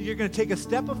 you're going to take a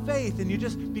step of faith, and you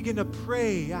just begin to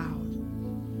pray out.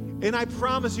 And I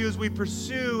promise you, as we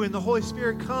pursue and the Holy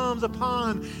Spirit comes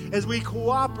upon, as we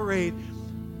cooperate,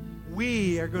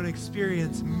 we are going to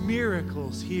experience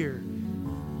miracles here,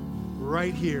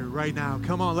 right now.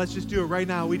 Come on, let's just do it right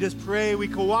now. We just pray, we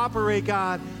cooperate,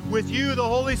 God, with you, the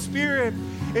Holy Spirit.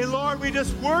 And Lord, we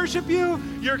just worship you.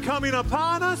 You're coming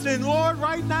upon us. And Lord,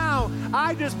 right now,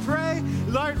 I just pray,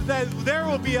 Lord, that there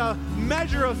will be a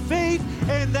measure of faith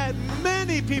and that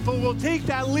many people will take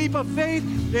that leap of faith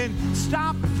and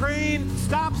stop praying,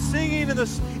 stop singing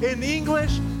in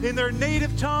English, in their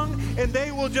native tongue, and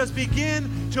they will just begin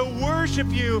to worship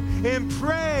you and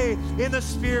pray in the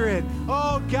Spirit.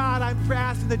 Oh God, I'm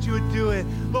asking that you would do it.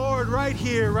 Lord, right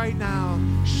here, right now.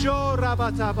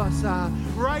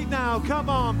 Right now, come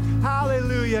on.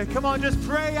 Hallelujah. Come on, just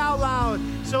pray out loud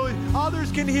so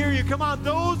others can hear you. Come on,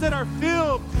 those that are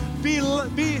filled, be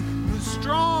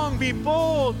strong, be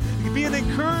bold, be an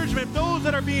encouragement. Those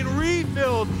that are being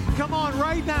refilled, come on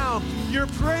right now. You're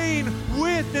praying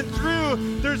with and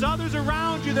through. There's others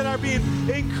around you that are being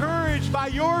encouraged by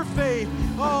your faith.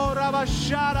 Oh,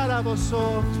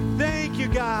 thank you,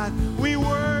 God. We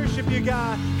worship you,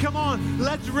 God. Come on,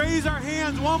 let's raise our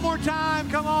hands one more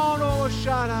time. Come on. Oh,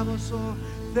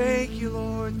 thank you,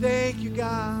 Lord. Thank you,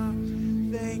 God.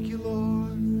 Thank you,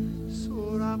 Lord.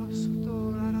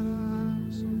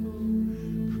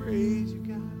 Praise you,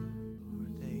 God.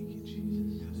 Lord, thank you,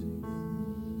 Jesus.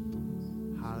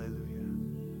 Hallelujah.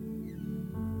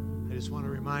 I just want to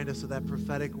remind us of that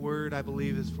prophetic word I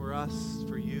believe is for us,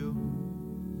 for you,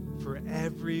 for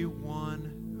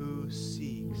everyone who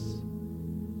seeks,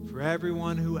 for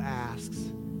everyone who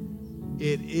asks.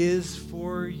 It is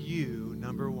for you,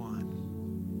 number one.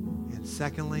 And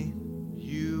secondly,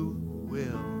 you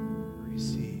will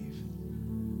receive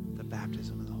the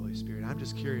baptism of the Holy Spirit. I'm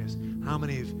just curious, how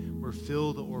many were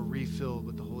filled or refilled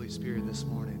with the Holy Spirit this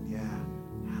morning? Yeah,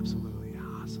 absolutely.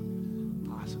 Awesome.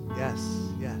 Awesome. Yes.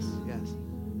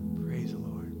 Praise the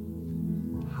Lord.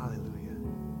 Hallelujah.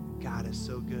 God is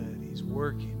so good. He's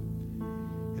working.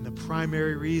 And the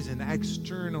primary reason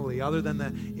externally, other than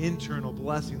the internal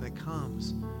blessing that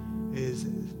comes, is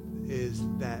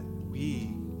that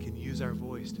we can use our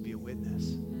voice to be a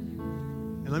witness.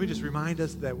 And let me just remind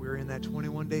us that we're in that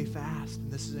 21-day fast,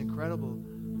 and this is incredible.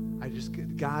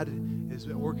 God is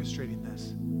orchestrating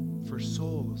this for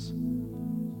souls.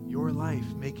 Your life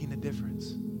making a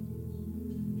difference.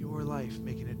 Your life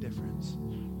making a difference.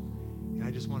 And I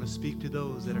just want to speak to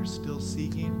those that are still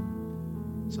seeking.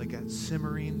 It's like that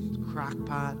simmering crock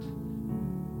pot.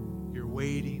 You're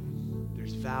waiting.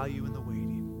 There's value in the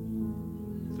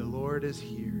waiting. The Lord is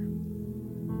here.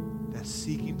 That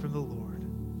seeking from the Lord,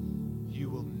 you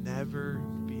will never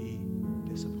be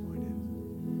disappointed.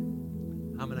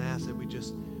 I'm going to ask that we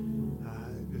just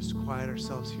quiet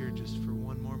ourselves here just for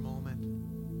one more moment.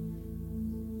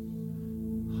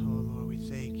 Oh, Lord, we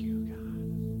thank you,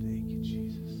 God. Thank you,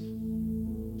 Jesus.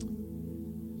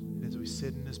 And as we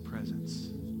sit in his presence,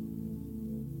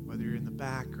 whether you're in the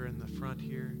back or in the front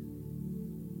here,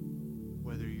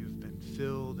 whether you've been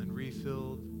filled and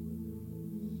refilled,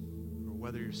 or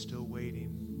whether you're still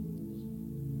waiting,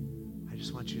 I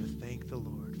just want you to thank the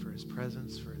Lord for his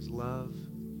presence, for his love,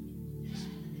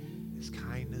 his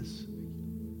kindness.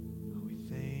 Oh, we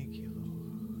thank you,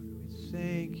 Lord. We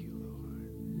thank you, Lord,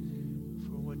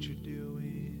 for what you're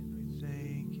doing. We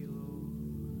thank you,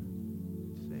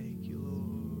 Lord. Thank you,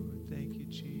 Lord. Thank you,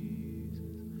 Jesus.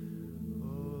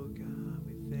 Oh, God,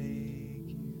 we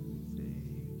thank you.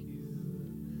 Thank you.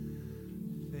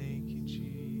 Thank you,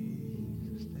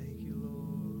 Jesus. Thank you,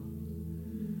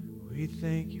 Lord. We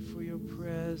thank you for your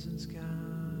presence, God.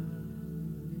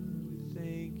 We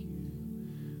thank you.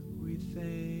 We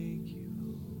thank you,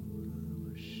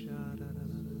 Lord.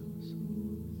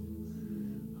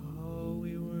 Oh,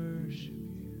 we worship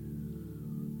you.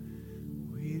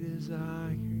 We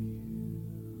desire you.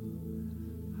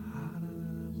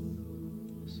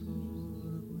 Hallelujah,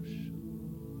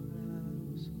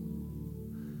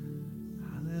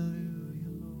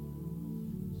 Lord.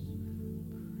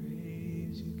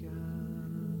 Praise you, God.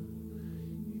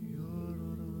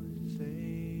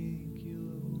 Thank you,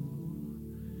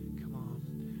 Lord. Come on,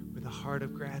 with a heart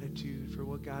of gratitude for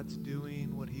what God's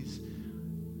doing, what he's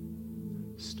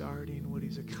starting, what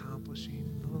he's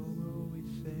accomplishing. Oh, we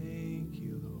thank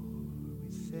you, Lord.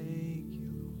 We thank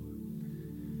you,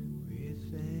 Lord. We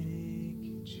thank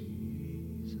you,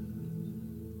 Jesus.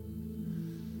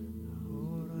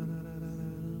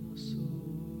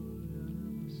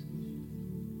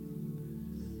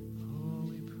 Oh,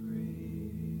 we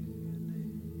praise your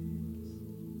name.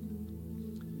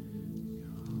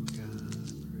 Oh, God,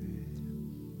 praise.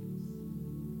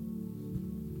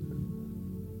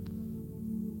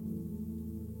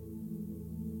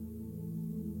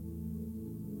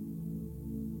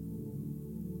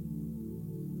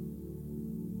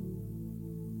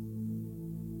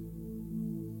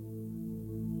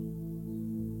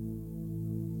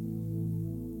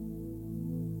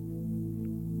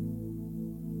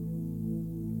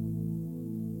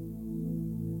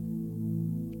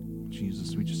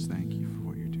 Jesus, we just thank you for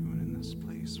what you're doing in this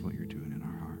place, what you're doing in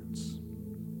our hearts.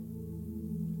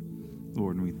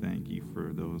 Lord, and we thank you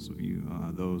for those of you,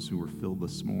 those who were filled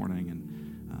this morning. And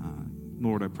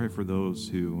Lord, I pray for those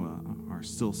who are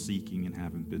still seeking and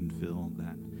haven't been filled,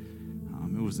 that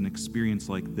it was an experience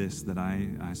like this that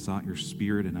I sought your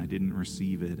spirit and I didn't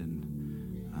receive it. And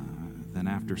then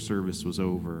after service was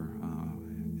over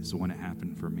is when it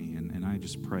happened for me. And I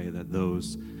just pray that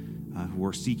those who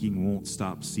are seeking won't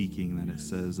stop seeking, that it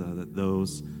says that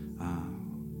those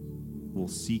will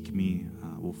seek me,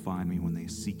 will find me when they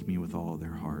seek me with all of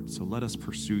their heart. So let us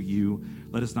pursue you.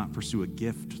 Let us not pursue a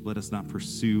gift. Let us not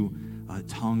pursue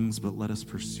tongues, but let us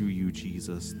pursue you,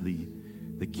 Jesus,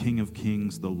 the King of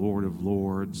Kings, the Lord of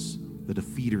Lords, the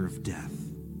defeater of death.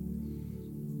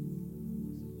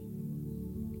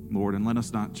 Lord, and let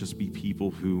us not just be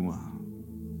people who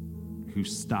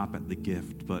stop at the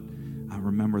gift, but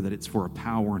remember that it's for a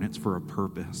power and it's for a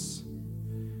purpose.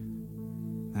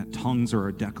 That tongues are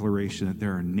a declaration that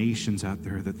there are nations out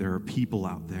there, that there are people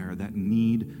out there that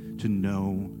need to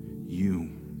know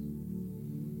you.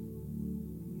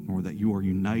 Or that you are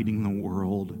uniting the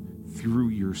world through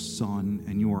your Son,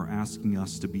 and you are asking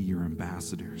us to be your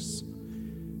ambassadors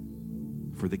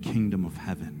for the kingdom of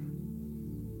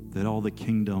heaven. That all the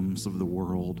kingdoms of the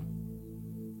world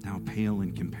now pale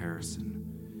in comparison,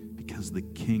 because the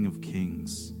King of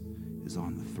Kings is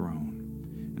on the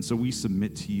throne. And so we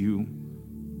submit to you.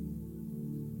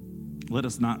 Let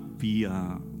us not be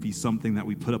something that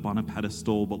we put up on a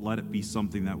pedestal, but let it be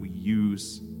something that we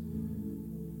use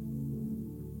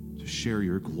to share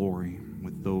your glory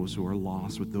with those who are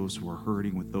lost, with those who are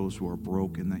hurting, with those who are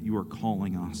broken, that you are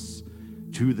calling us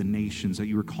to the nations, that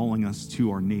you are calling us to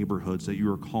our neighborhoods, that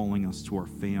you are calling us to our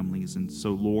families. And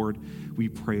so, Lord, we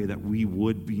pray that we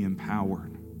would be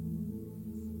empowered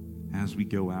as we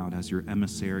go out as your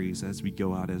emissaries, as we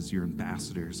go out as your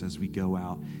ambassadors, as we go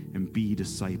out and be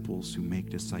disciples who make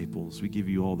disciples. We give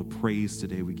you all the praise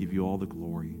today. We give you all the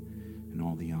glory and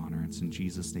all the honor. It's in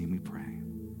Jesus' name we pray.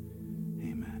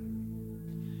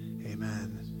 Amen.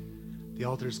 Amen. The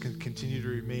altars can continue to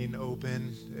remain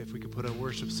open. If we could put a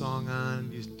worship song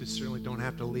on, you certainly don't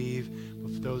have to leave.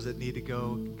 But for those that need to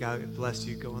go, God bless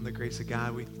you. Go in the grace of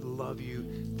God. We love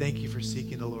you. Thank you for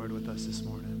seeking the Lord with us this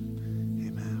morning.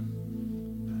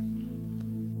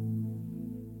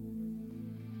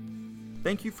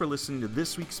 Thank you for listening to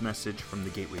this week's message from the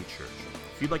Gateway Church.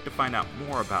 If you'd like to find out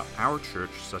more about our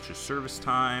church, such as service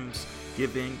times,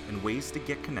 giving, and ways to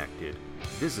get connected,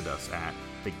 visit us at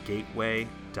thegateway.church.